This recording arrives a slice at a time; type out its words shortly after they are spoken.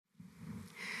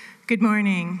Good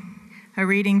morning. A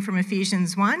reading from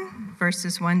Ephesians 1,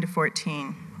 verses 1 to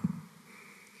 14.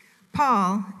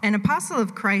 Paul, an apostle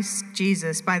of Christ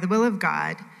Jesus by the will of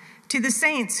God, to the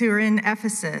saints who are in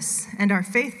Ephesus and are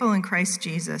faithful in Christ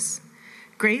Jesus,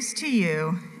 grace to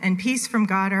you and peace from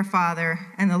God our Father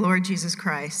and the Lord Jesus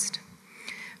Christ.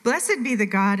 Blessed be the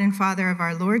God and Father of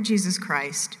our Lord Jesus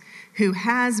Christ, who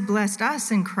has blessed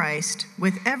us in Christ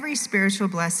with every spiritual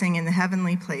blessing in the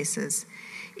heavenly places,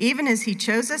 even as he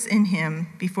chose us in him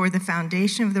before the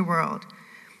foundation of the world,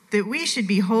 that we should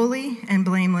be holy and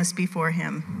blameless before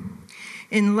him.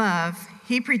 In love,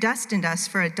 he predestined us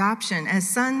for adoption as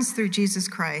sons through Jesus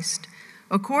Christ,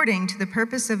 according to the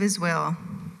purpose of his will,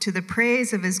 to the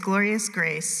praise of his glorious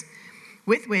grace,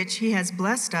 with which he has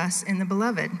blessed us in the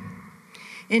beloved.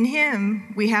 In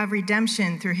him we have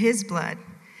redemption through his blood,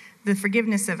 the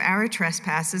forgiveness of our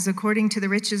trespasses according to the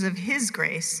riches of his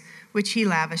grace, which he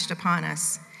lavished upon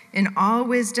us, in all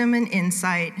wisdom and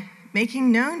insight, making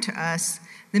known to us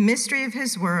the mystery of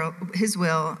his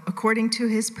will, according to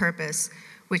his purpose,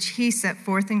 which he set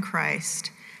forth in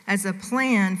Christ, as a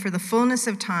plan for the fullness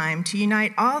of time to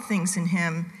unite all things in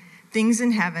him, things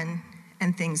in heaven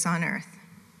and things on earth.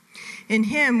 In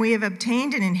him we have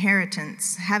obtained an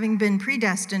inheritance, having been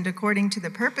predestined according to the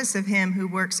purpose of him who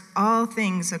works all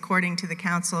things according to the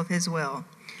counsel of his will,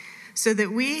 so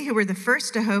that we who were the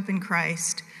first to hope in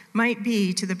Christ might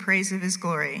be to the praise of his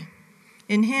glory.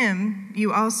 In him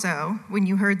you also, when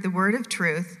you heard the word of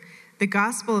truth, the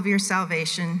gospel of your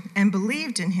salvation, and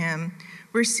believed in him,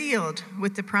 were sealed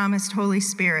with the promised Holy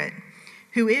Spirit,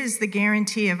 who is the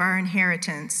guarantee of our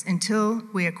inheritance until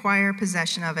we acquire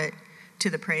possession of it, to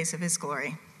the praise of his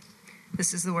glory.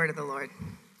 This is the word of the Lord.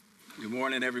 Good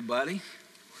morning, everybody.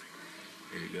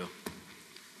 There you go.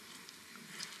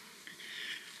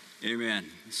 Amen.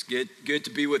 It's good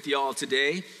to be with you all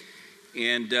today.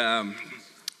 And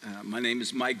my name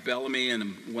is Mike Bellamy, and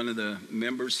I'm one of the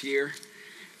members here.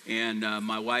 And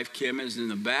my wife, Kim, is in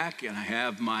the back. And I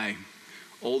have my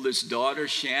oldest daughter,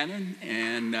 Shannon,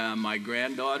 and my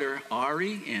granddaughter,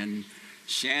 Ari. And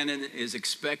Shannon is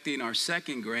expecting our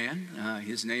second grand.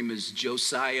 His name is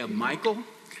Josiah Michael.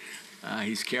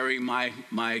 He's carrying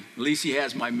at least he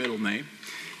has my middle name.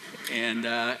 And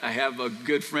I have a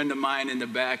good friend of mine in the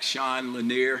back, Sean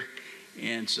Lanier.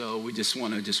 And so we just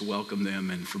want to welcome them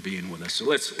and for being with us. So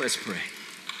let's pray.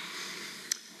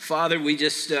 Father, we're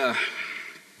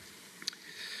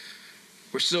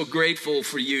so grateful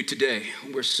for you today.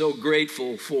 We're so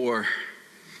grateful for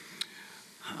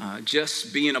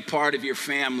just being a part of your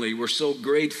family. We're so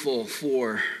grateful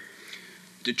for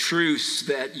the truths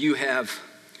that you have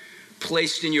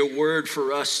placed in your word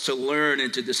for us to learn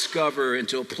and to discover and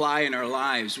to apply in our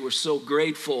lives. We're so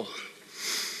grateful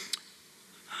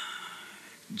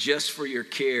just for your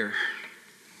care.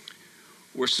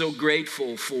 We're so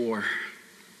grateful for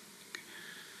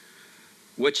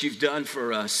what you've done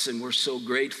for us, and we're so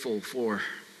grateful for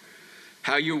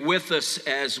how you're with us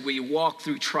as we walk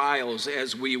through trials,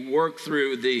 as we work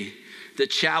through the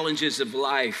challenges of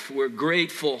life. We're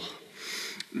grateful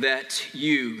that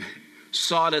you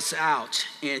sought us out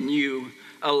and you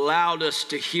allowed us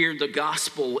to hear the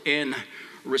gospel and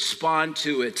respond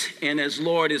to it. And as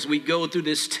we go through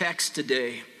this text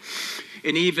today,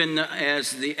 and even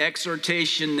as the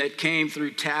exhortation that came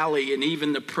through Tally and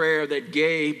even the prayer that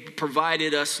Gabe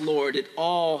provided us, Lord, it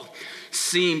all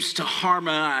seems to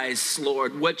harmonize,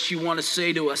 Lord, what you want to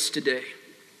say to us today.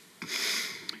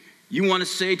 You want to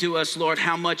say to us, Lord,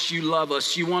 how much you love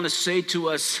us. You want to say to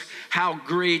us how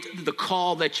great the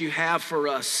call that you have for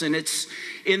us. And it's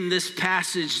in this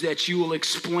passage that you will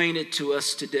explain it to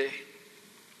us today.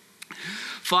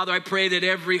 Father, I pray that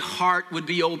every heart would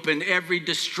be open, every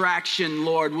distraction,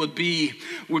 Lord, would be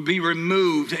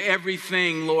removed.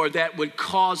 Everything, Lord, that would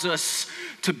cause us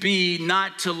to be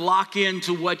not to lock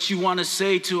into what you want to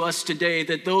say to us today,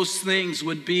 that those things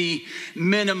would be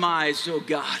minimized, oh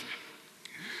God.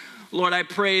 Lord, I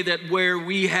pray that where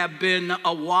we have been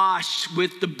awash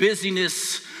with the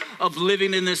busyness of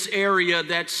living in this area,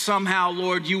 that somehow,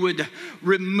 Lord, you would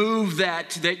remove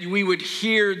that we would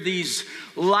hear these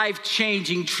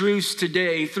life-changing truths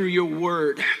today through your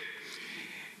word.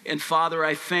 And Father,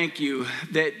 I thank you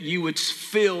that you would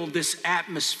fill this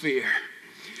atmosphere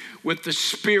with the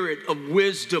spirit of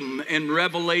wisdom and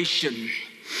revelation.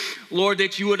 Lord,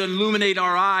 that you would illuminate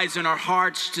our eyes and our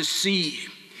hearts to see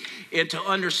and to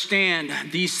understand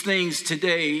these things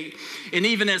today. And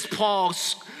even as Paul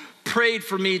prayed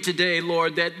for me today,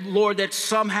 Lord, that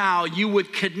somehow you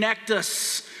would connect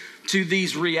us to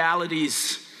these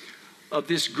realities of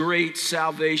this great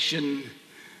salvation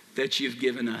that you've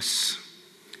given us.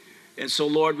 And so,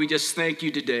 Lord, we just thank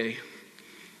you today.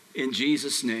 In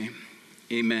Jesus' name,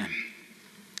 amen.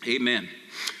 Amen.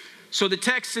 So the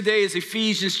text today is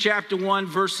Ephesians chapter 1,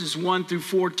 verses 1 through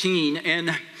 14.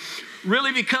 And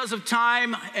really because of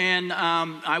time, and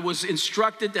I was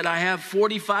instructed that I have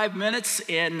 45 minutes,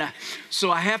 and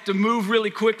so I have to move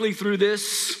really quickly through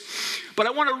this. But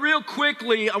I want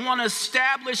to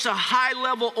establish a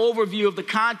high-level overview of the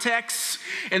context,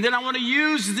 and then I want to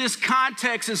use this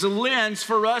context as a lens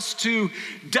for us to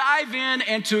dive in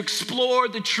and to explore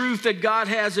the truth that God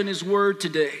has in His Word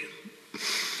today.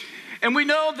 And we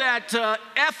know that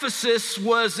Ephesus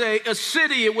was a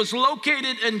city. It was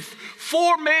located in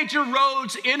 4 major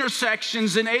roads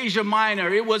intersections in Asia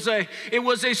Minor. It was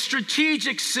a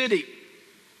strategic city.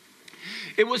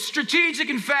 It was strategic,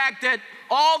 in fact, that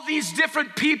all these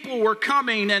different people were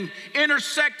coming and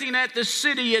intersecting at the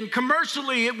city. And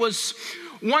commercially, it was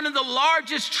one of the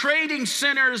largest trading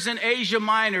centers in Asia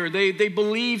Minor. They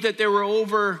believed that there were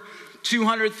over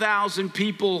 200,000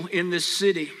 people in this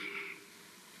city.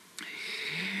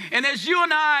 And as you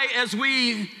and I, as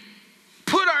we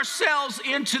put ourselves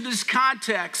into this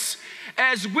context,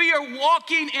 as we are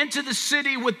walking into the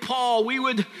city with Paul, we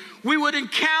would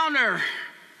encounter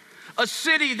a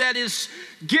city that is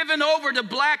given over to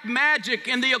black magic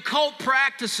and the occult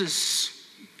practices.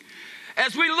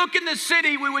 As we look in the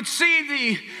city, we would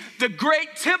see the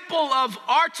great temple of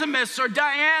Artemis or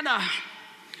Diana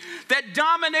that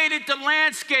dominated the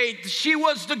landscape. She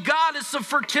was the goddess of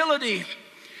fertility.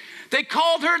 They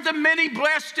called her the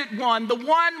many-breasted one, the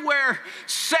one where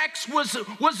sex was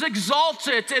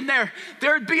exalted. And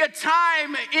there'd be a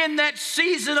time in that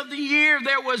season of the year,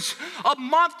 there was a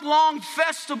month-long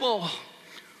festival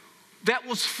that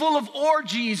was full of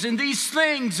orgies and these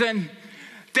things, and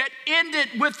that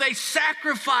ended with a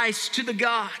sacrifice to the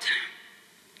god.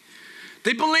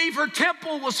 They believe her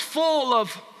temple was full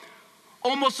of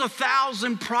almost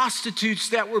 1,000 prostitutes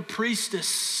that were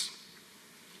priestesses.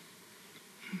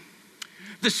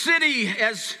 The city,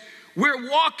 as we're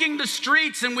walking the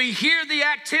streets and we hear the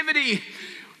activity,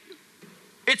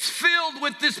 it's filled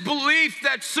with this belief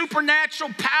that supernatural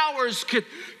powers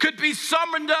could be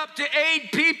summoned up to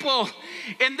aid people.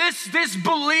 And this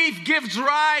belief gives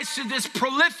rise to this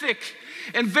prolific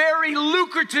and very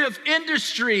lucrative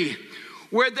industry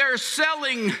where they're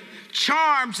selling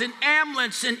charms and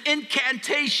amulets and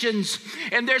incantations,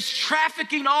 and there's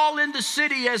trafficking all in the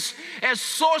city as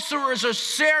sorcerers are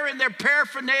sharing their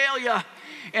paraphernalia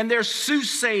and they're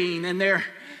soothsaying, and they're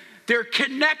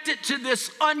connected to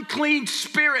this unclean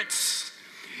spirits,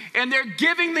 and they're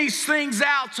giving these things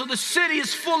out. So the city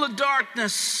is full of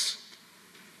darkness.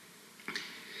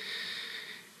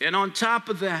 And on top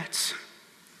of that,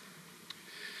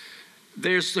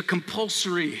 there's the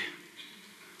compulsory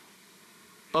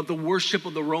of the worship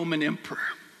of the Roman emperor.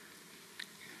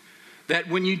 That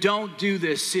when you don't do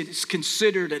this, it's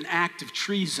considered an act of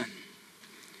treason.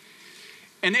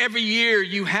 And every year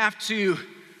you have to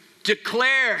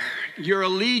declare your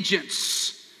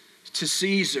allegiance to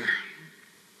Caesar.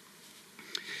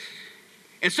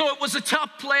 And so it was a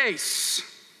tough place.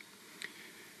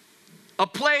 A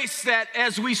place that,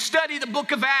 as we study the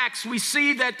book of Acts, we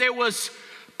see that there was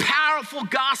powerful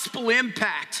gospel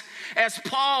impact. As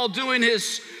Paul, doing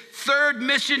his 3rd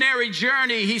missionary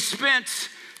journey, he spent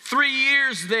 3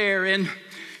 years there, and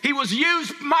he was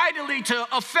used mightily to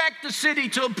affect the city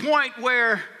to a point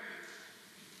where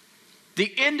the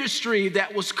industry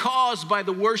that was caused by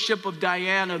the worship of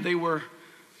Diana, they were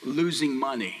losing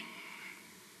money.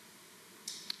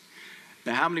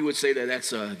 Now, how many would say that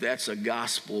that's a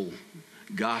gospel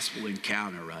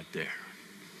encounter right there?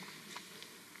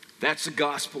 That's a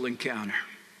gospel encounter.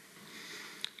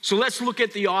 So let's look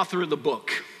at the author of the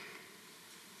book.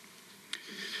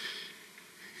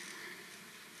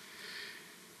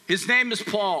 His name is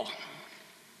Paul.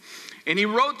 And he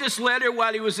wrote this letter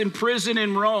while he was in prison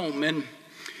in Rome.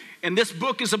 And this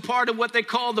book is a part of what they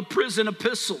call the prison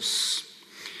epistles.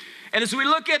 And as we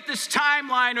look at this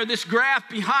timeline, or this graph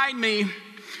behind me,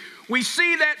 we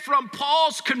see that from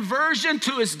Paul's conversion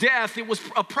to his death, it was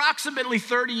approximately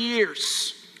 30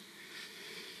 years.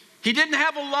 He didn't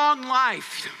have a long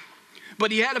life, but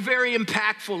he had a very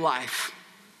impactful life.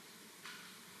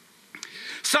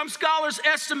 Some scholars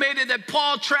estimated that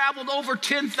Paul traveled over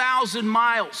 10,000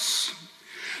 miles.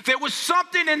 There was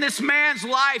something in this man's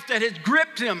life that had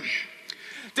gripped him,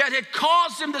 that had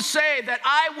caused him to say that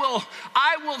I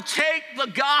will take the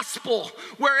gospel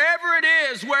wherever it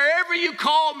is, wherever you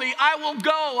call me, I will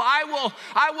go.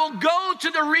 I will go to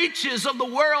the reaches of the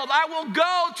world. I will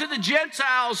go to the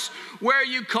Gentiles where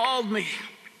you called me.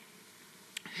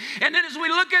 And then as we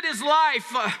look at his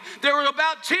life, there were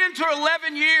about 10 to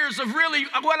 11 years of really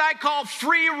what I call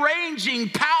free-ranging,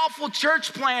 powerful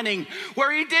church planting,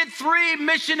 where he did 3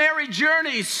 missionary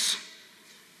journeys.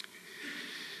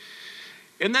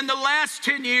 And then the last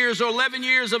 10 years or 11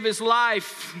 years of his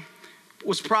life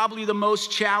was probably the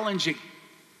most challenging.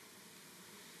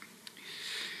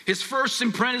 His first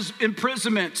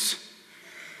imprisonment,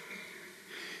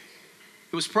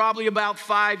 it was probably about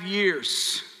 5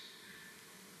 years.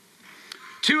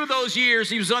 2 of those years,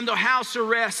 he was under house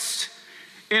arrest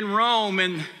in Rome,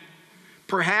 and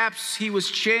perhaps he was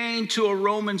chained to a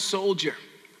Roman soldier.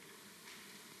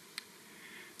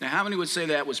 Now, how many would say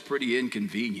that was pretty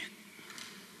inconvenient?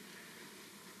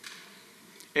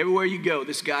 Everywhere you go,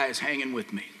 this guy is hanging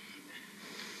with me.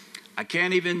 I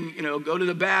can't even, go to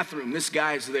the bathroom. This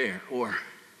guy's there.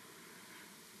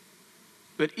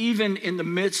 But even in the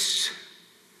midst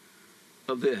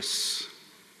of this,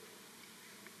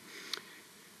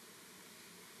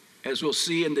 as we'll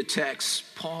see in the text,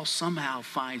 Paul somehow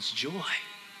finds joy.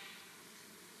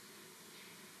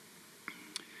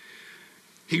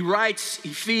 He writes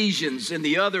Ephesians and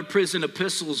the other prison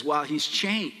epistles while he's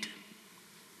chained.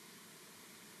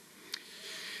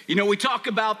 We talk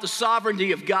about the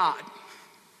sovereignty of God.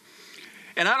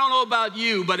 And I don't know about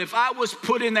you, but if I was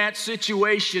put in that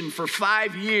situation for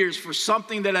 5 years for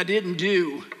something that I didn't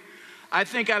do, I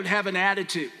think I would have an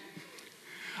attitude.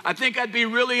 I think I'd be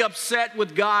really upset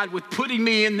with God with putting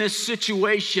me in this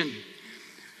situation.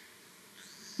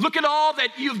 Look at all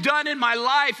that you've done in my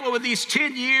life over these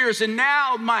 10 years, and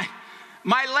now my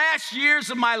last years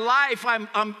of my life,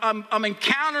 I'm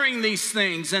encountering these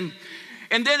things.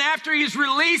 And then after he's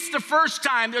released the first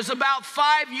time, there's about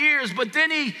 5 years, but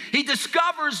then he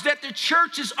discovers that the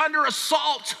church is under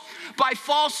assault by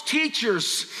false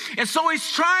teachers. And so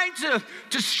he's trying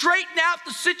to straighten out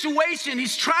the situation.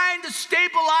 He's trying to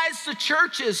stabilize the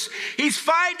churches. He's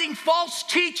finding false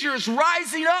teachers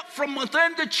rising up from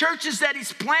within the churches that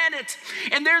he's planted.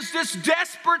 And there's this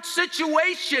desperate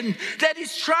situation that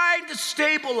he's trying to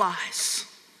stabilize.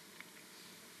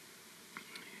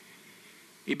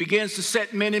 He begins to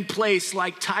set men in place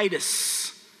like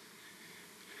Titus.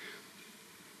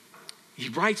 He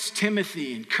writes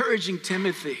Timothy, encouraging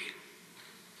Timothy.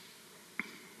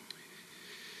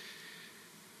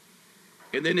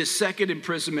 And then his second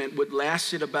imprisonment would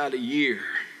last about a year.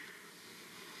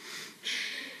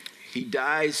 He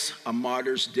dies a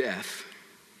martyr's death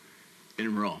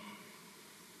in Rome.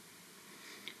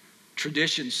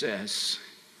 Tradition says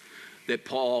that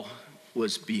Paul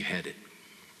was beheaded.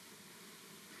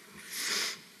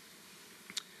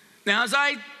 Now, as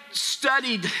I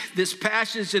studied this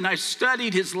passage and I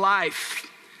studied his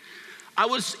life, I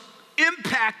was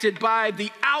impacted by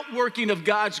the outworking of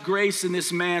God's grace in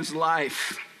this man's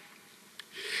life.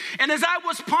 And as I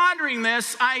was pondering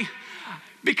this,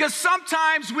 because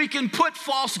sometimes we can put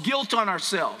false guilt on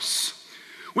ourselves.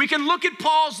 We can look at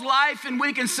Paul's life and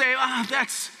we can say,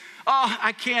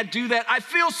 I can't do that. I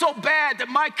feel so bad that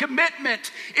my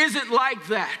commitment isn't like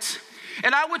that.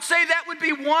 And I would say that would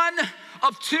be one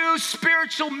of 2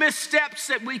 spiritual missteps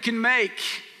that we can make.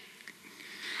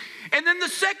 And then the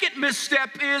second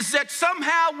misstep is that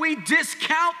somehow we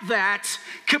discount that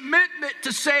commitment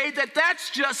to say that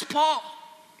that's just Paul.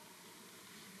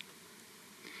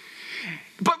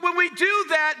 But when we do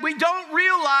that, we don't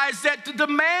realize that the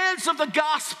demands of the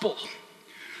gospel,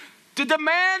 the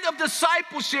demand of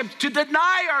discipleship, to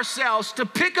deny ourselves, to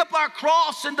pick up our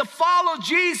cross and to follow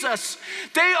Jesus,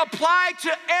 they apply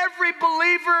to every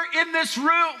believer in this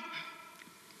room.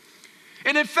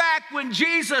 And in fact, when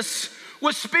Jesus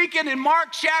was speaking in Mark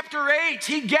chapter 8,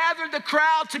 he gathered the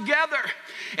crowd together,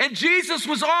 and Jesus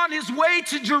was on his way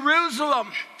to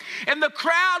Jerusalem, and the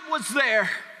crowd was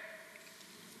there.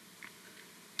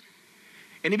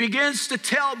 And he begins to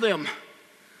tell them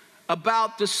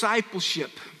about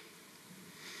discipleship.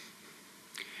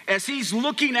 As he's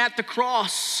looking at the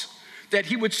cross that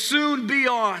he would soon be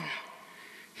on,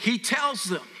 he tells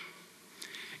them.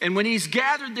 And when he's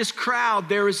gathered this crowd,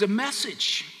 there is a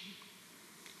message.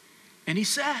 And he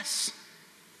says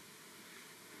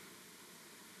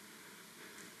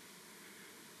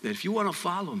that if you want to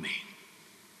follow me,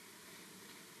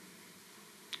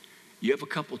 you have a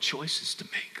couple choices to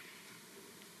make.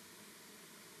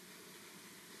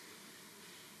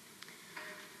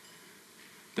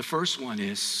 The first one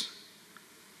is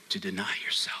to deny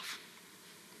yourself.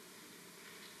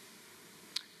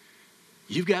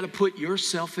 You've got to put your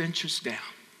self-interest down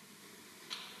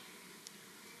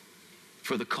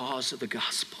for the cause of the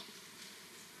gospel.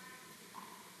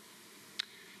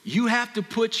 You have to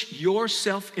put your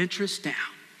self-interest down.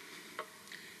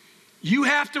 You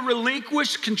have to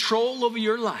relinquish control over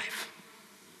your life.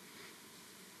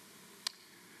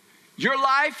 Your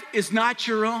life is not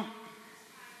your own.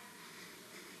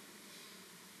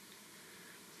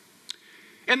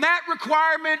 And that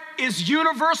requirement is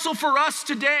universal for us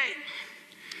today.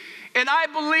 And I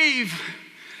believe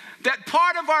that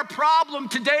part of our problem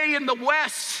today in the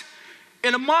West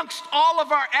and amongst all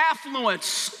of our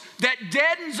affluence that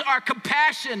deadens our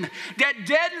compassion, that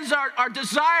deadens our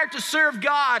desire to serve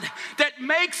God, that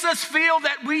makes us feel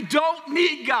that we don't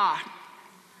need God.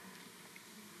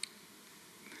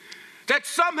 That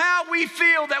somehow we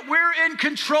feel that we're in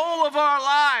control of our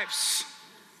lives.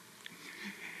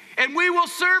 And we will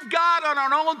serve God on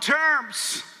our own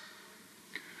terms.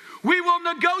 We will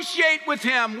negotiate with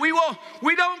him. We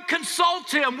don't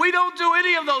consult him. We don't do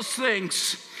any of those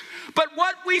things. But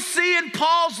what we see in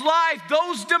Paul's life,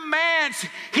 those demands,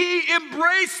 he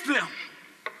embraced them.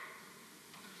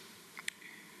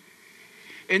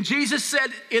 And Jesus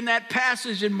said in that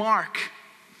passage in Mark,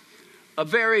 a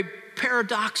very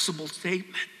paradoxical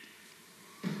statement.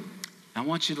 I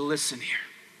want you to listen here,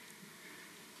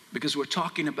 because we're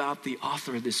talking about the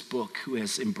author of this book who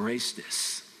has embraced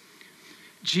this.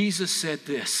 Jesus said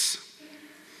this.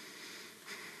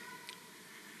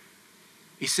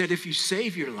 He said, if you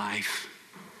save your life,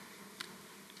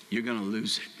 you're going to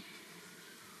lose it.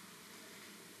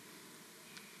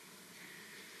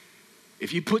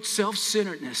 If you put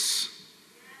self-centeredness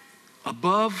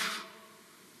above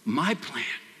my plan,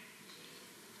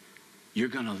 you're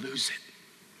going to lose it.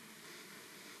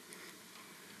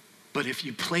 But if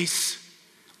you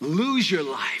lose your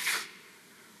life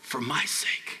for my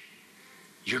sake,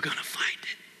 you're going to find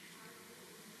it.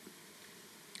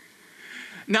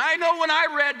 Now, I know when I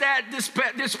read that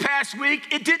this past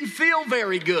week, it didn't feel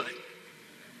very good.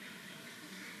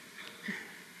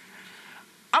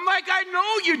 I'm like, I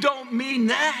know you don't mean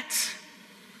that.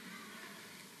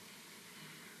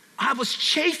 I was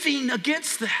chafing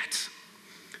against that.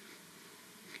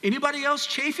 Anybody else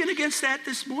chafing against that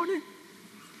this morning?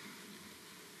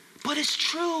 But it's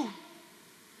true.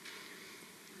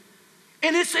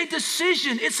 And it's a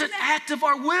decision. It's an act of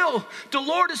our will. The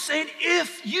Lord is saying,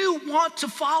 if you want to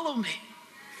follow me,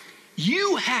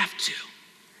 you have to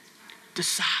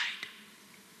decide.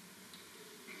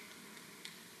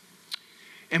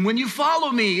 And when you follow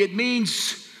me, it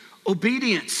means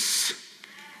obedience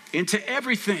into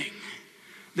everything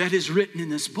that is written in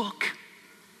this book.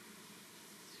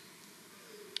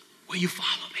 Will you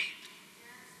follow me?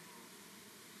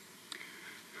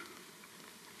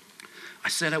 I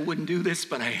said I wouldn't do this,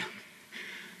 but I am.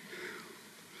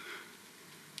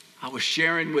 I was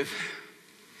sharing with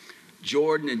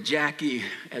Jordan and Jackie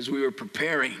as we were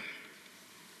preparing.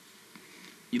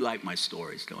 You like my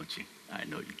stories, don't you? I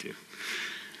know you do.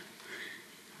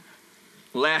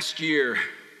 Last year,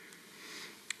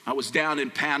 I was down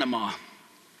in Panama,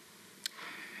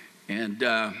 and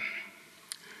I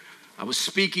was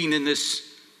speaking in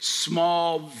this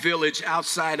small village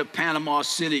outside of Panama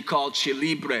City called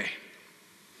Chilibre.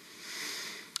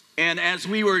 And as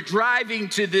we were driving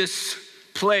to this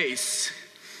place,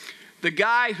 the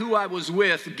guy who I was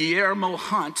with, Guillermo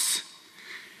Hunt,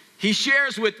 he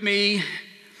shares with me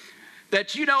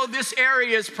that, you know, this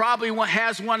area is probably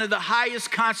has one of the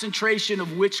highest concentration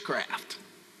of witchcraft.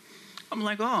 I'm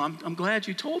like, oh, I'm glad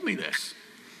you told me this.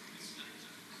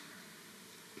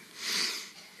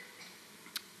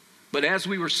 But as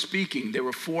we were speaking, there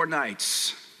were 4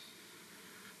 nights.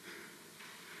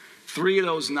 3 of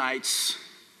those nights,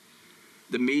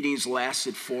 the meetings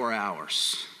lasted 4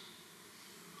 hours.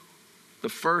 The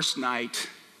first night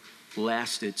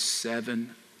lasted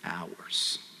 7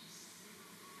 hours.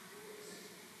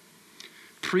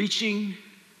 Preaching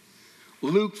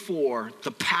Luke 4,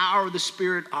 the power of the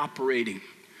Spirit operating.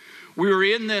 We were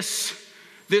in this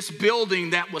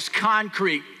building that was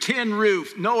concrete, tin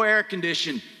roof, no air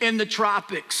conditioning, in the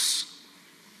tropics.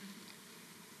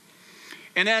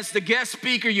 And as the guest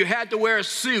speaker, you had to wear a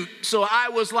suit. So I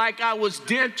was like I was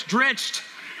drenched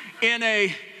in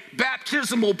a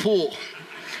baptismal pool.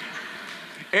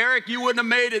 Eric, you wouldn't have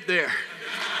made it there.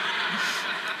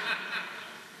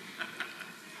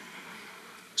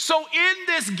 So in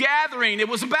this gathering, it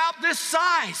was about this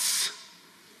size.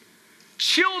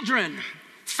 Children,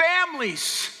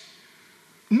 families,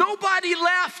 nobody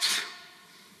left.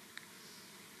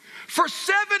 For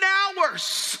 7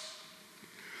 hours,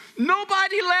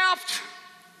 nobody left.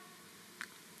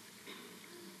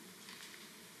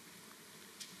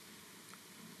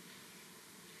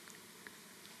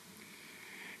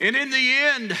 And in the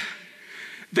end,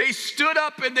 they stood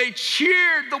up and they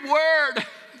cheered the word.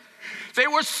 They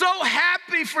were so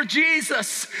happy for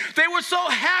Jesus. They were so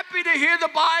happy to hear the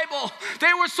Bible.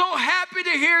 They were so happy to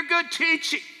hear good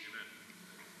teaching.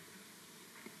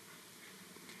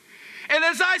 And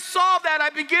as I saw that, I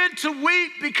began to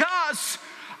weep because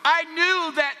I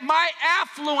knew that my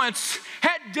affluence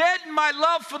had deadened my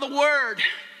love for the Word.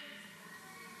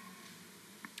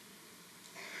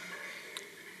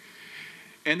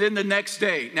 And then the next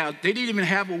day, now they didn't even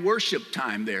have a worship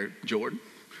time there, Jordan.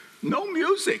 No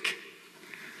music.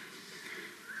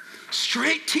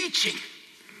 Straight teaching.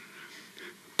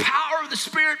 Power of the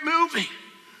Spirit moving.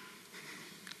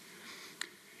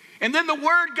 And then the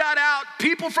word got out.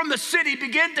 People from the city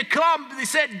began to come. They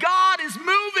said, God is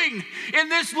moving in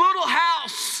this little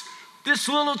house, this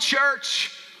little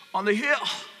church on the hill.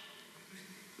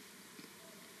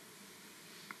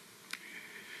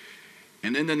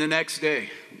 And then the next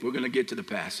day, we're going to get to the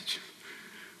passage.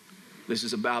 This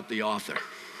is about the author.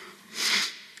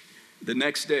 The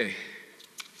next day,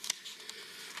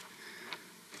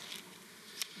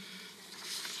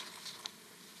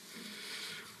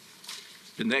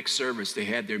 the next service, they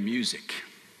had their music,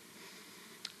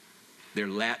 their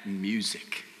Latin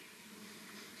music.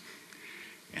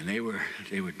 And they were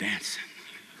dancing.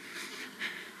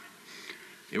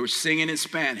 They were singing in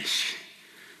Spanish,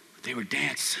 but they were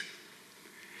dancing.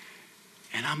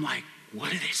 And I'm like, what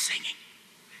are they singing?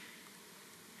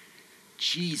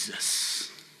 Jesus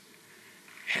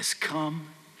has come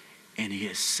and he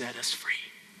has set us free.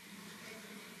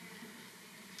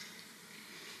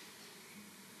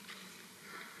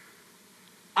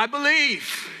 I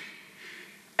believe,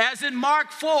 as in Mark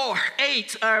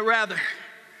 8, that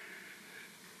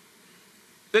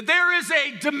there is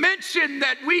a dimension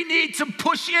that we need to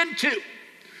push into.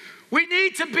 We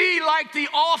need to be like the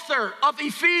author of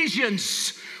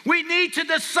Ephesians. We need to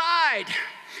decide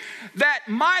that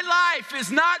my life is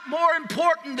not more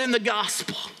important than the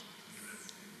gospel.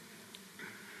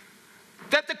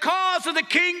 That the cause of the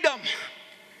kingdom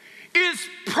is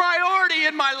priority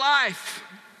in my life.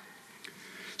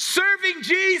 Serving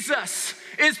Jesus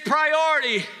is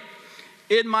priority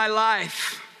in my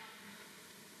life.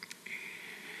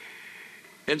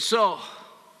 And so,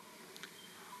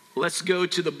 let's go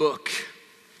to the book.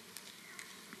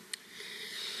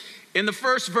 In the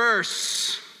first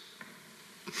verse,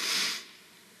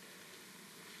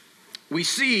 we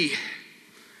see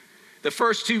the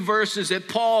first two verses that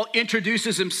Paul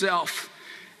introduces himself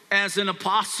as an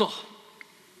apostle.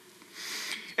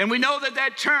 And we know that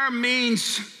that term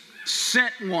means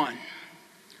sent one.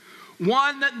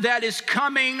 One that is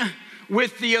coming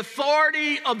with the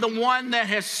authority of the one that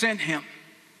has sent him.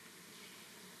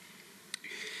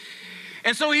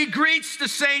 And so he greets the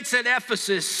saints at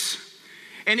Ephesus,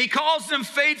 and he calls them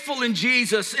faithful in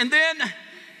Jesus. And then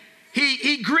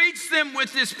he greets them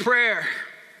with this prayer,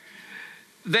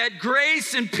 that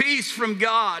grace and peace from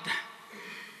God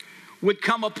would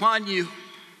come upon you.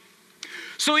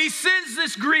 So he sends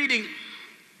this greeting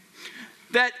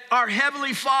that our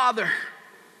Heavenly Father,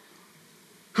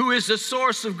 who is the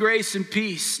source of grace and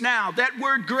peace. Now, that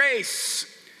word grace,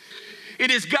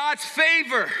 it is God's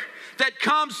favor that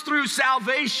comes through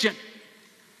salvation,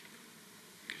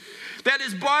 that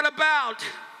is brought about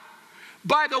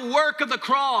by the work of the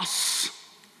cross.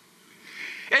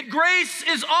 And grace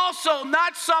is also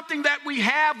not something that we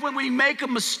have when we make a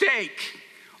mistake,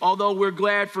 although we're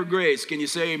glad for grace. Can you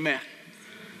say amen?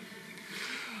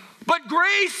 But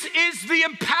grace is the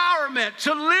empowerment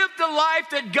to live the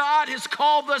life that God has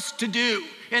called us to do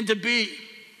and to be.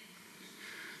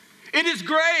 It is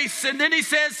grace, and then he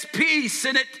says peace,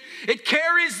 and it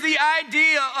carries the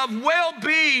idea of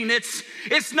well-being.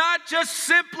 It's not just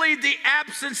simply the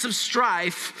absence of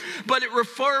strife, but it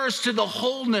refers to the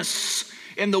wholeness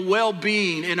and the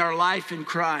well-being in our life in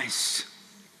Christ.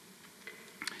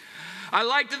 I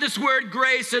like that this word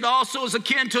grace, it also is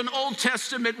akin to an Old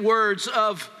Testament words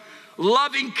of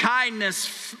loving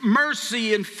kindness,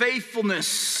 mercy, and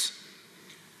faithfulness.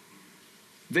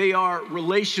 They are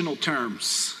relational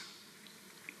terms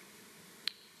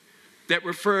that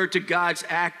refer to God's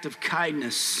act of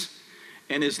kindness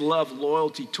and his love,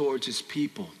 loyalty towards his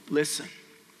people. Listen.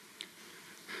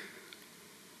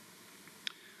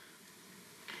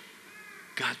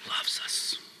 God loves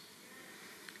us.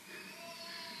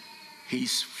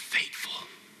 He's faithful.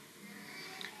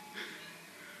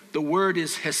 The word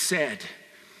is hesed.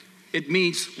 It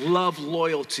means love,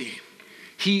 loyalty.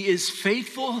 He is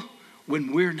faithful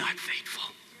when we're not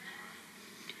faithful.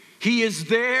 He is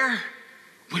there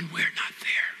when we're not there.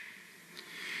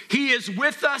 He is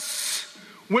with us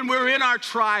when we're in our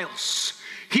trials.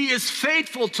 He is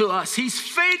faithful to us. He's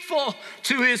faithful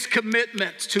to his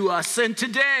commitment to us. And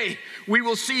today, we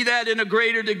will see that in a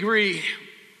greater degree.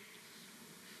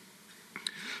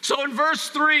 So in verse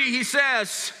 3, he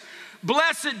says,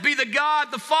 "Blessed be the God,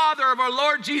 the Father of our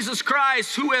Lord Jesus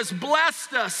Christ, who has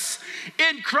blessed us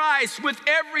in Christ with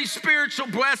every spiritual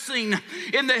blessing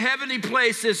in the heavenly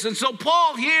places." And so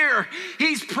Paul here,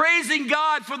 he's praising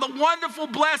God for the wonderful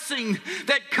blessing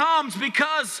that comes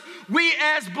because we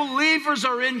as believers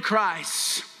are in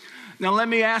Christ. Now let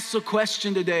me ask the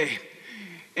question today,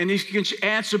 and if you can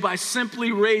answer by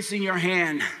simply raising your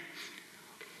hand.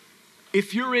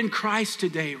 If you're in Christ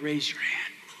today, raise your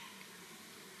hand.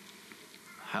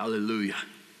 Hallelujah.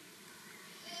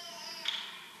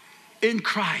 In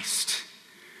Christ,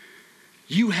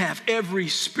 you have every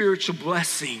spiritual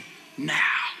blessing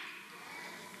now.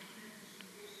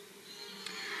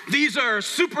 These are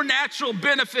supernatural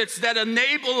benefits that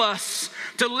enable us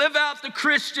to live out the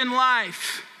Christian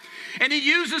life. And he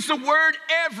uses the word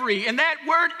every, and that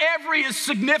word every is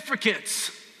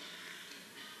significant.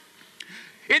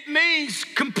 It means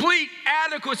complete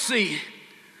adequacy.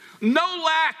 No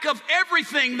lack of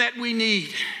everything that we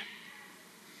need.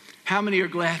 How many are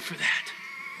glad for that?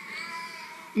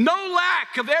 No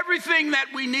lack of everything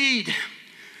that we need.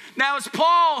 Now, as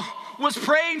Paul was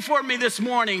praying for me this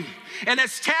morning, and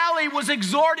as Tally was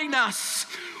exhorting us,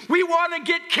 we want to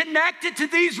get connected to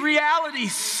these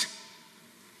realities.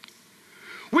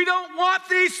 We don't want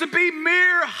these to be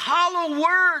mere hollow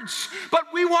words,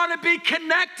 but we want to be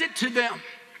connected to them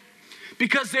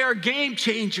because they are game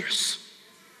changers.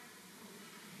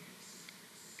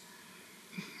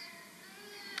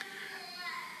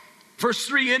 Verse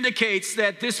 3 indicates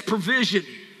that this provision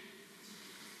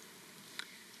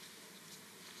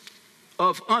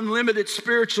of unlimited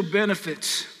spiritual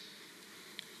benefits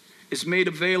is made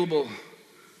available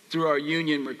through our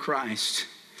union with Christ.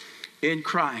 In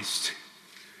Christ,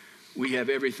 we have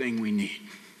everything we need.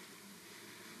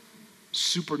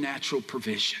 Supernatural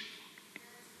provision.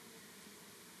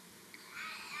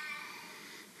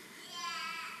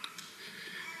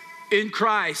 In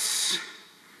Christ,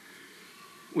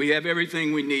 we have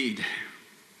everything we need.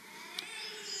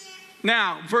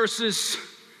 Now,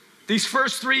 these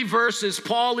first 3 verses,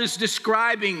 Paul is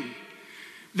describing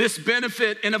this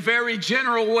benefit in a very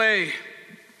general way.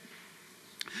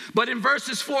 But in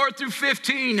verses 4 through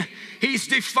 15, he's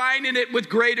defining it with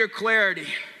greater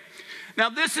clarity. Now,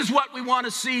 this is what we want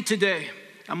to see today.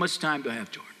 How much time do I have,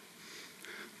 Jordan?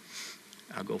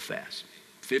 I'll go fast.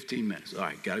 15 minutes. All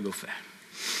right, got to go fast.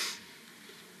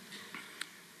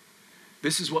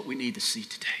 This is what we need to see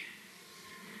today.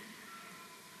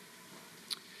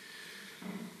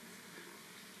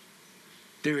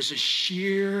 There is a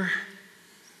sheer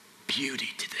beauty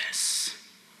to this.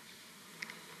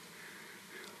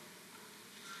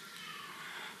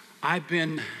 I've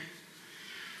been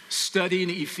studying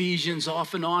Ephesians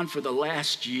off and on for the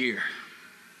last year,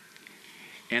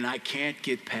 and I can't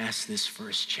get past this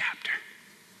first chapter.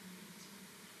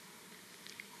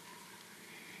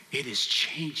 It is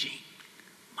changing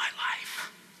my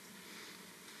life.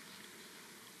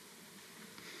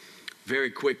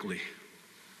 Very quickly,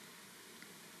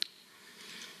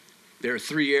 there are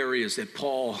 3 areas that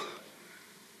Paul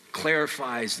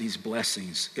clarifies these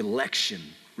blessings: election,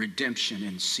 redemption,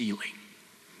 and sealing.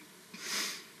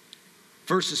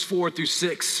 Verses 4 through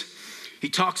 6, he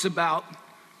talks about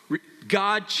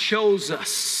God chose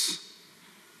us.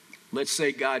 Let's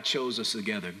say God chose us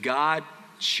together. God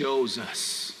chose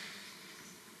us.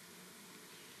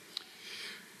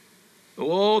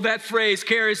 Oh, that phrase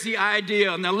carries the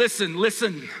idea. Now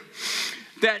listen,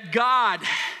 that God,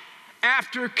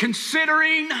 after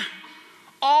considering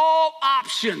all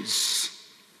options,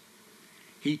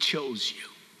 he chose you.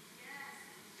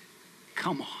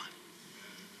 Come on.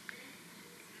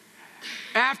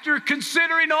 After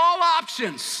considering all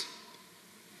options,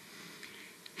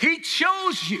 he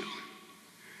chose you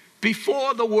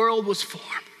before the world was formed.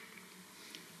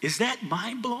 Is that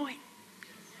mind-blowing?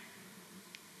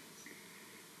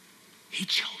 He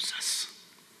chose us.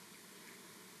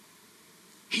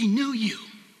 He knew you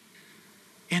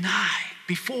and I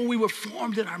before we were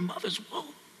formed in our mother's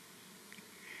womb.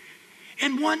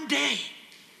 And one day,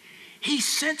 he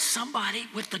sent somebody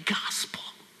with the gospel,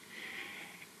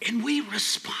 and we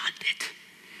responded.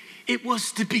 It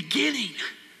was the beginning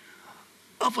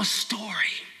of a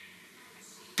story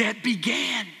that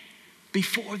began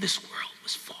before this world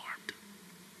was formed.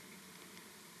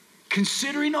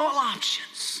 Considering all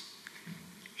options,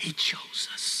 he chose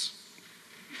us.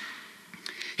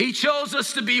 He chose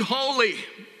us to be holy,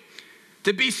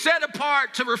 to be set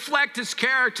apart, to reflect his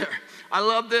character. I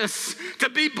love this. To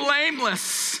be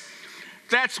blameless.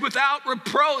 That's without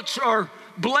reproach or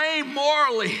blame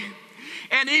morally.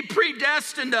 And he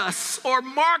predestined us or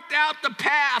marked out the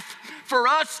path for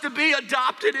us to be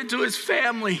adopted into his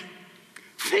family.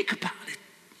 Think about it.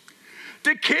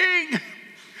 The King,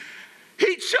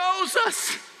 he chose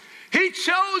us. He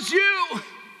chose you.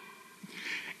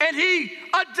 And he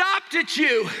adopted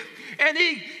you. And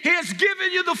he has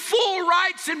given you the full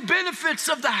rights and benefits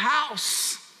of the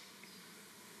house.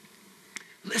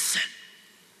 Listen,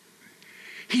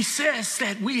 he says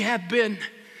that we have been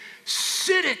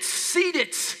seated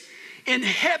in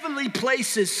heavenly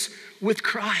places with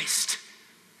Christ.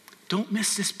 Don't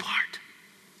miss this part.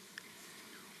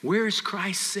 Where is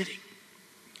Christ sitting?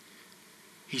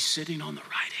 He's sitting on the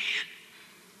right hand.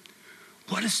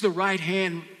 What does the right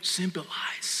hand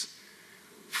symbolize?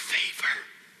 Favor.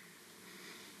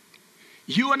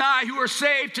 You and I who are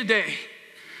saved today,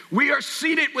 we are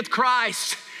seated with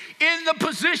Christ in the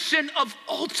position of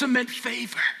ultimate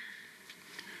favor.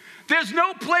 There's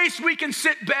no place we can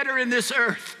sit better in this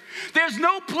earth. There's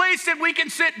no place that we can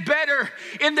sit better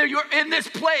in this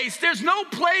place. There's no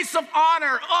place of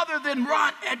honor other than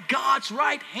right at God's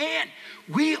right hand.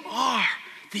 We are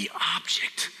the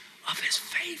object of his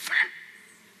favor.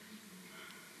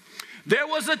 There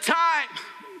was a time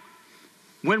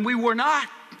when we were not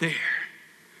there,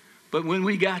 but when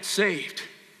we got saved,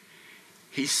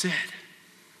 he said,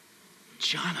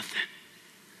 Jonathan,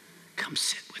 come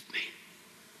sit with me.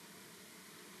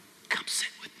 Come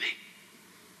sit with me.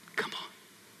 Come on.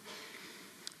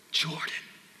 Jordan,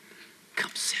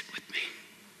 come sit with me.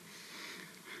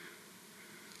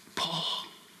 Paul,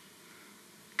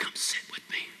 come sit with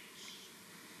me.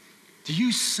 Do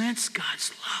you sense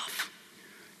God's love?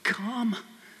 Come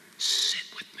sit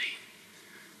with me.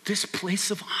 This place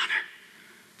of honor,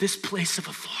 this place of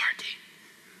authority,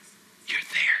 you're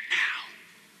there now.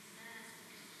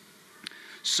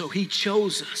 So he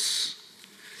chose us.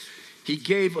 He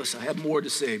gave us, I have more to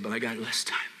say, but I got less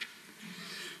time.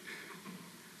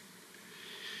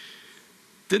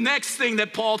 The next thing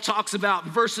that Paul talks about,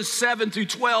 verses 7 through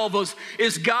 12,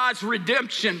 is God's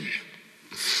redemption.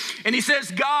 And he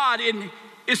says God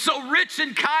is so rich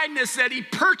in kindness that he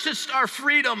purchased our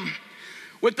freedom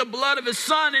with the blood of his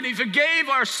son, and he forgave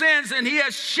our sins, and he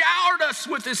has showered us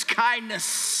with his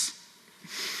kindness.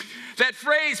 That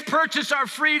phrase, purchase our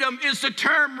freedom, is the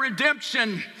term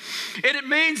redemption. And it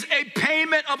means a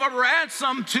payment of a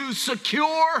ransom to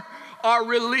secure our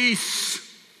release.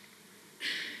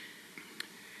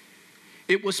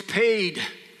 It was paid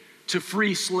to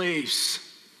free slaves.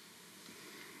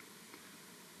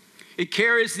 It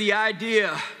carries the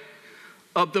idea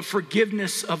of the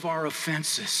forgiveness of our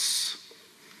offenses.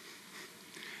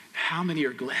 How many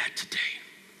are glad today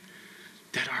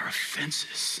that our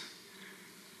offenses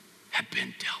have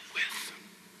been dealt with?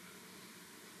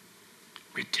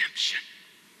 Redemption.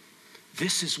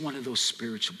 This is one of those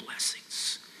spiritual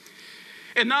blessings.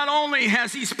 And not only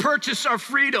has he purchased our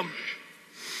freedom,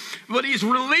 but he's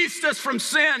released us from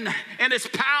sin and its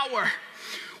power.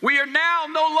 We are now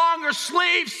no longer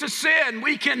slaves to sin.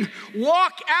 We can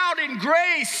walk out in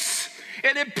grace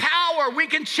and in power. We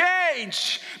can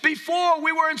change. Before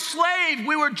we were enslaved,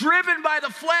 we were driven by the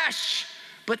flesh.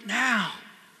 But now,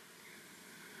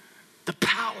 the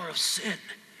power of sin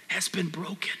has been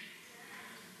broken.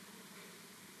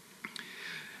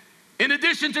 In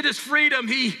addition to this freedom,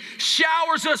 he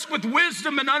showers us with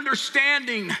wisdom and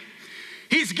understanding.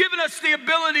 He's given us the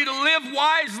ability to live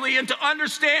wisely and to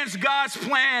understand God's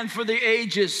plan for the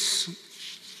ages.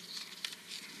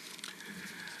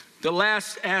 The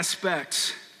last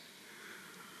aspect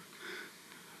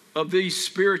of these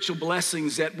spiritual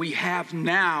blessings that we have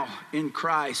now in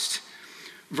Christ,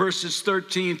 verses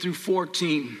 13 through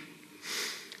 14,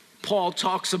 Paul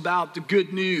talks about the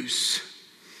good news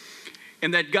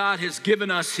and that God has given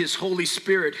us his Holy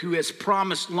Spirit, who has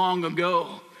promised long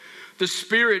ago. The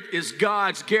Spirit is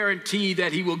God's guarantee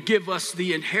that he will give us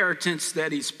the inheritance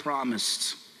that he's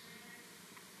promised.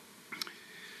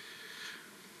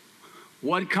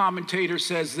 One commentator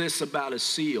says this about a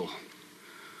seal.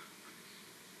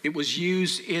 It was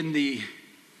used in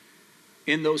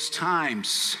those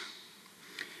times.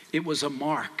 It was a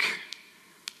mark.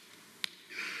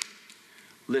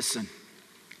 Listen.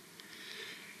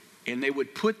 And they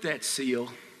would put that seal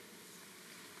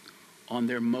on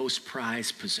their most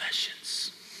prized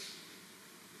possessions.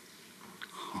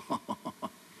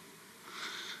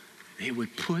 They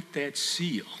would put that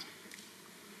seal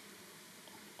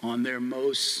on their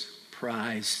most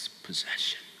prized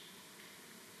possession.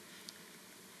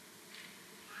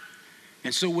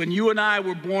 And so when you and I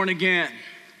were born again,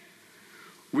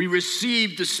 we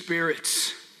received the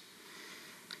Spirit.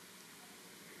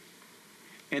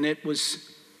 And it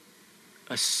was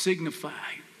a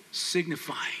signifying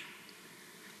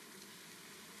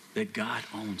that God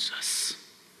owns us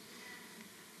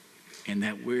and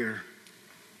that we're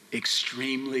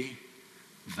extremely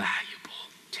valuable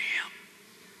to him.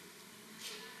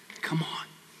 Come on.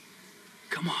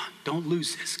 Come on. Don't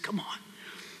lose this. Come on.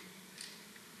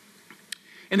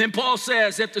 And then Paul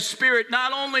says that the Spirit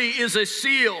not only is a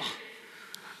seal,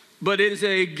 but it is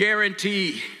a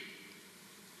guarantee.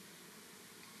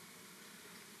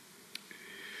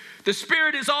 The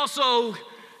Spirit is also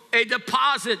a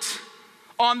deposit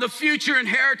on the future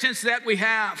inheritance that we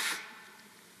have.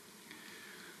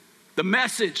 The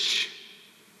message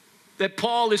that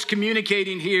Paul is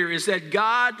communicating here is that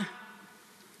God,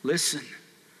 listen,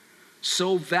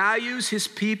 so values his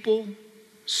people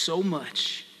so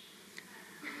much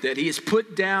that he has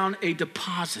put down a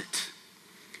deposit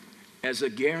as a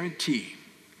guarantee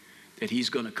that he's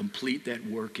going to complete that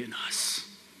work in us.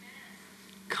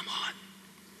 Come on.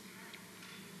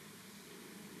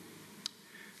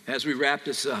 As we wrap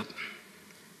this up,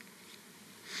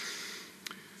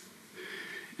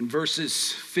 in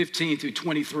verses 15 through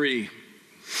 23,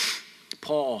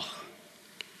 Paul,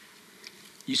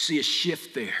 you see a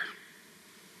shift there.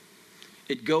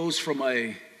 It goes from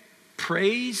a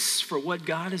praise for what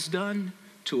God has done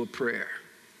to a prayer.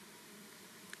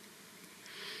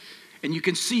 And you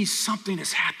can see something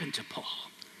has happened to Paul.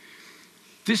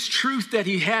 This truth that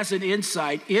he has an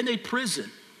insight in a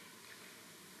prison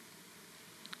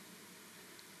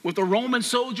with the Roman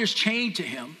soldiers chained to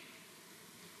him,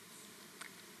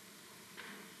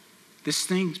 this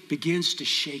thing begins to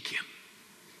shake him.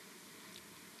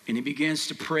 And he begins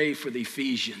to pray for the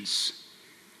Ephesians.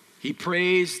 He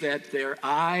prays that their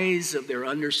eyes of their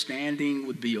understanding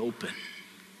would be open.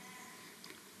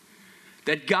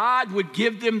 That God would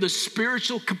give them the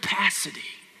spiritual capacity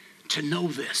to know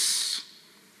this.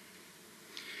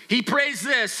 He prays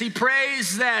this. He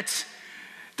prays that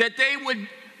they would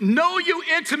know you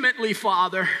intimately,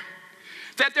 Father.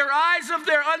 That their eyes of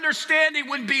their understanding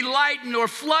would be lightened or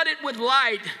flooded with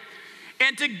light.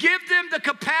 And to give them the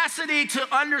capacity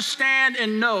to understand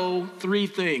and know three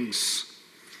things.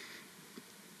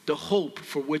 The hope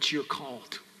for which you're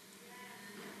called.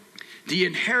 The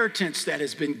inheritance that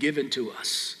has been given to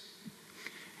us.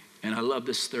 And I love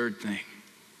this third thing.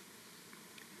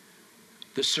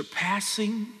 The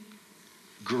surpassing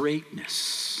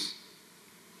greatness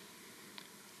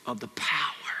of the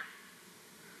power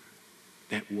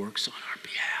that works on our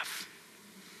behalf.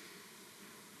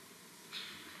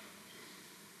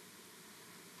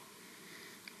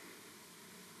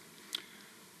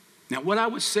 Now, what I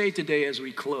would say today as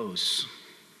we close,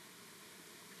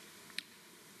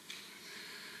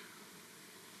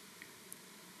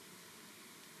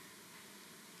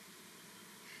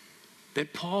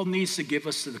 that Paul needs to give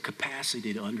us the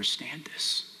capacity to understand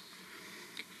this.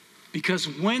 Because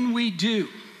when we do,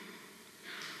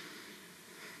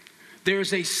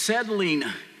 there's a settling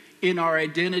in our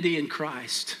identity in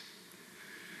Christ.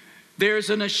 There's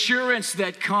an assurance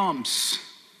that comes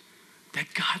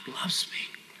that God loves me.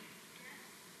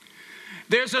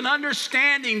 There's an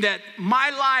understanding that my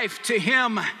life to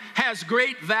him has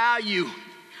great value.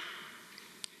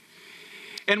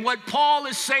 And what Paul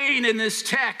is saying in this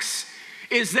text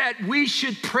is that we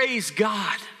should praise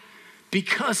God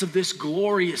because of this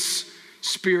glorious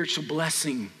spiritual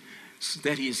blessing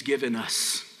that he has given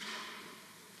us.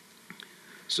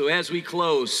 So as we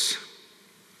close,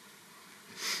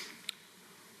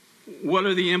 what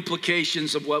are the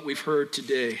implications of what we've heard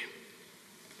today?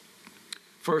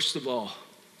 First of all,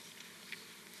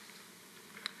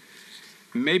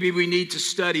 maybe we need to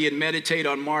study and meditate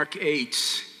on Mark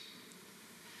 8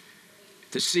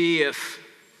 to see if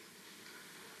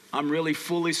I'm really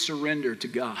fully surrendered to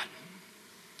God.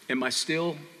 Am I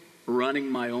still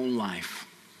running my own life?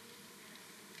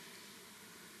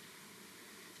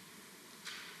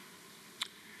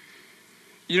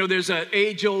 You know, there's an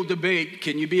age-old debate.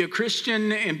 Can you be a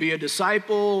Christian and be a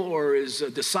disciple, or is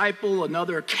a disciple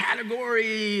another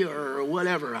category or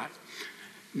whatever?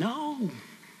 No.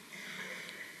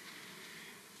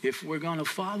 If we're going to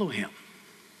follow him,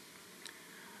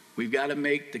 we've got to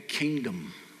make the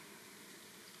kingdom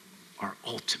our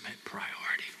ultimate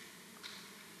priority.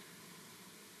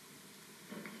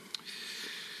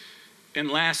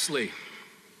 And lastly,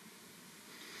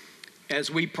 as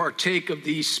we partake of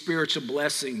these spiritual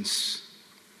blessings,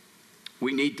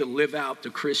 we need to live out the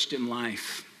Christian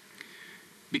life.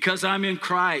 Because I'm in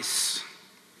Christ,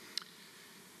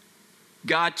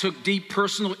 God took deep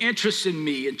personal interest in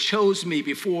me and chose me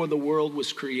before the world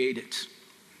was created.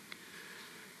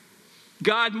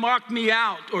 God marked me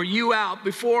out, or you out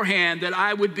beforehand, that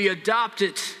I would be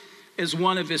adopted as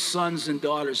one of his sons and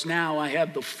daughters. Now I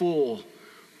have the full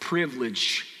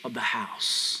privilege of the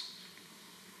house.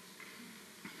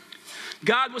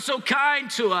 God was so kind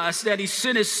to us that he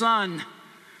sent his son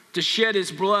to shed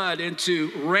his blood and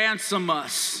to ransom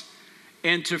us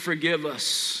and to forgive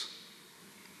us.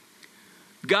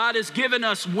 God has given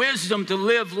us wisdom to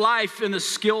live life in a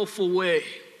skillful way.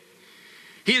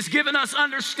 He has given us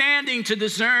understanding to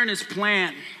discern his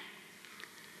plan.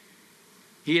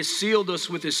 He has sealed us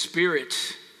with his Spirit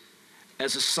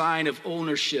as a sign of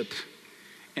ownership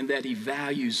and that he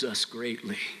values us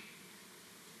greatly.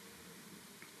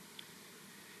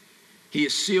 He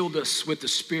has sealed us with the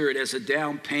Spirit as a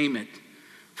down payment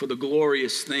for the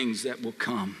glorious things that will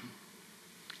come.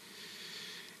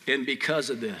 And because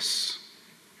of this,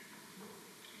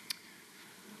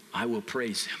 I will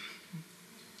praise him.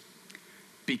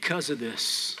 Because of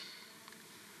this,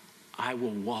 I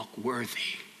will walk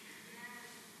worthy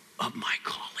of my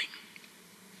calling.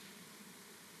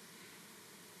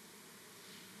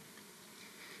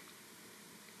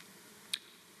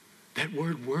 That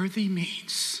word worthy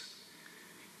means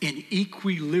in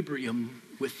equilibrium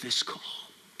with this call.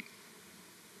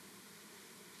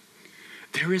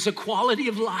 There is a quality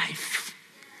of life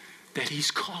that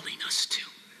he's calling us to.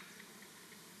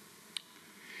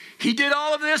 He did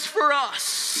all of this for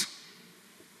us.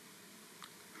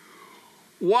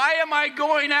 Why am I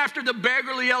going after the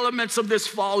beggarly elements of this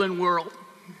fallen world?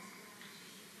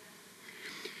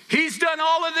 He's done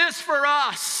all of this for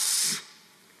us.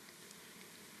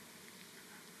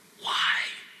 Why?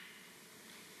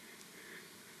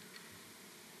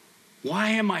 Why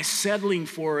am I settling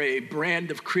for a brand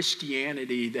of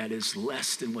Christianity that is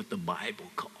less than what the Bible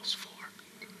calls for?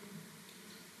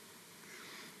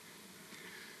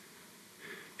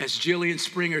 As Jillian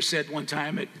Springer said one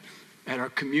time at our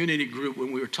community group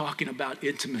when we were talking about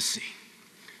intimacy,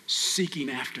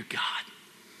 seeking after God,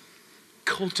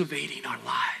 cultivating our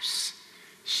lives,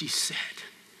 she said,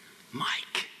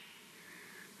 Mike,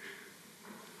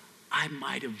 I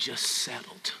might have just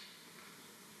settled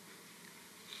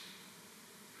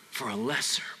for a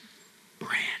lesser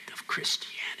brand of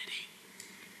Christianity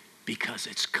because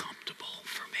it's comfortable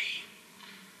for me.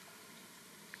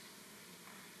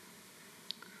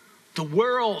 The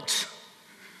world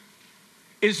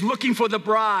is looking for the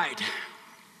bride.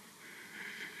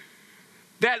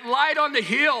 That light on the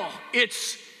hill,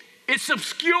 it's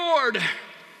obscured.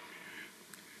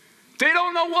 They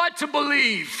don't know what to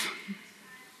believe.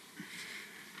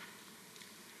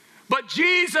 But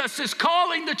Jesus is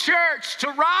calling the church to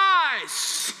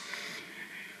rise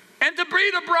and to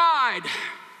be the bride,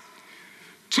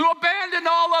 to abandon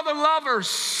all other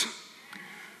lovers,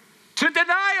 to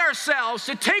deny ourselves,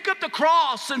 to take up the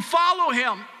cross and follow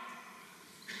him,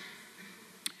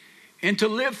 and to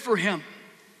live for him.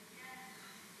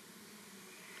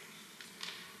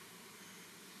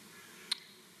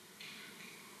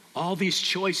 All these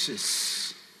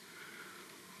choices.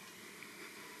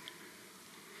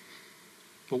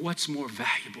 But what's more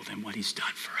valuable than what he's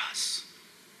done for us?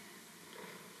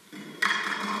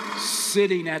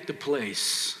 Sitting at the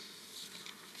place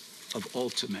of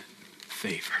ultimate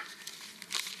favor.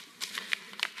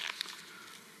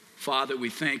 Father, we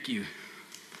thank you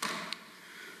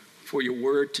for your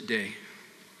word today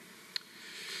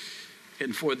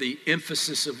and for the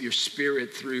emphasis of your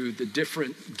Spirit through the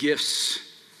different gifts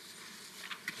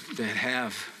that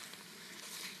have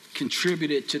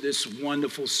contributed to this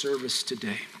wonderful service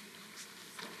today.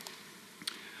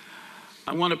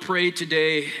 I want to pray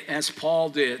today as Paul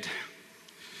did,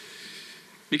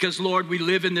 because Lord, we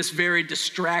live in this very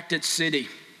distracted city.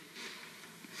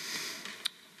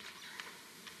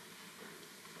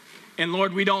 And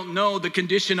Lord, we don't know the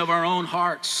condition of our own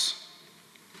hearts.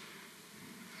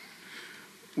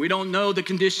 We don't know the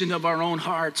condition of our own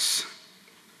hearts.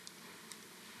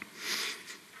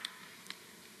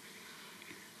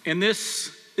 And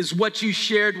this is what you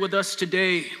shared with us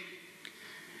today,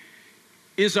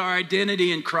 is our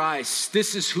identity in Christ.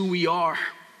 This is who we are.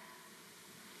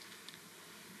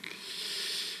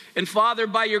 And Father,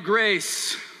 by your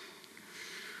grace,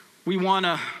 we want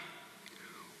to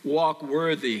walk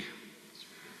worthy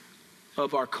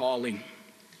of our calling.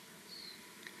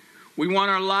 We want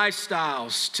our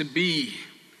lifestyles to be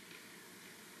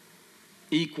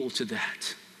equal to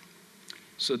that.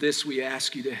 So this we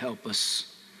ask you to help us.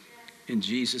 In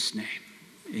Jesus' name,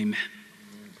 amen.